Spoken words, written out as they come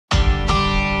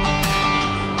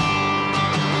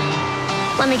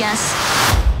Let me guess.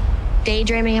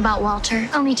 Daydreaming about Walter.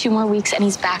 Only 2 more weeks and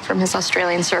he's back from his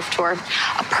Australian surf tour.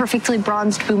 A perfectly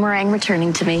bronzed boomerang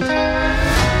returning to me.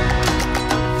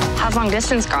 How's long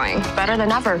distance going? Better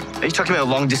than ever. Are you talking about a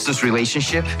long distance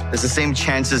relationship? There's the same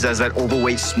chances as that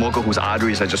overweight smoker whose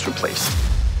arteries I just replaced.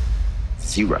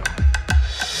 0.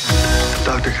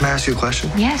 Doctor, can I ask you a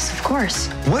question? Yes, of course.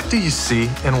 What do you see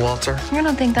in Walter? I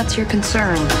don't think that's your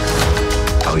concern.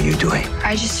 How are you doing?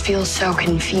 I just feel so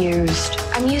confused.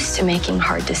 I'm used to making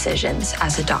hard decisions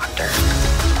as a doctor.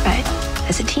 But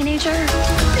as a teenager,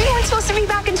 you weren't supposed to be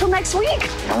back until next week.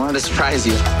 I wanted to surprise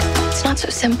you. It's not so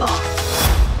simple.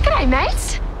 G'day,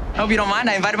 mates. Hope you don't mind.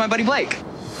 I invited my buddy Blake.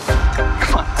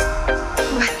 Come on.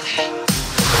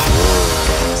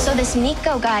 So this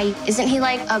Nico guy, isn't he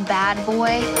like a bad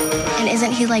boy? And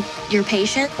isn't he like your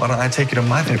patient? Why don't I take you to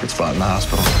my favorite spot in the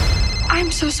hospital? I'm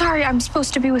so sorry. I'm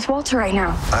supposed to be with Walter right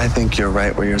now. I think you're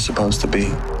right where you're supposed to be.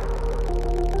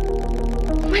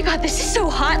 Oh my God, this is so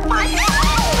hot.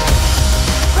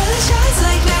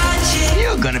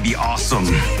 You're gonna be awesome.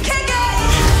 It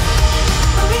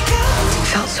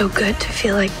felt so good to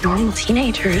feel like normal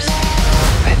teenagers.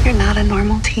 But you're not a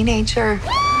normal teenager.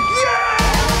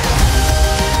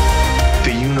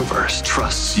 The universe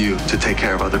trusts you to take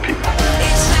care of other people.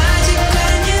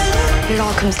 It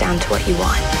all comes down to what you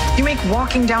want. You make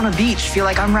walking down a beach feel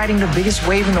like I'm riding the biggest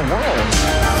wave in the world.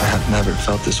 I have never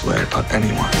felt this way about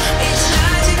anyone.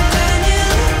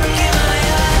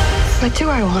 What do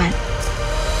I want?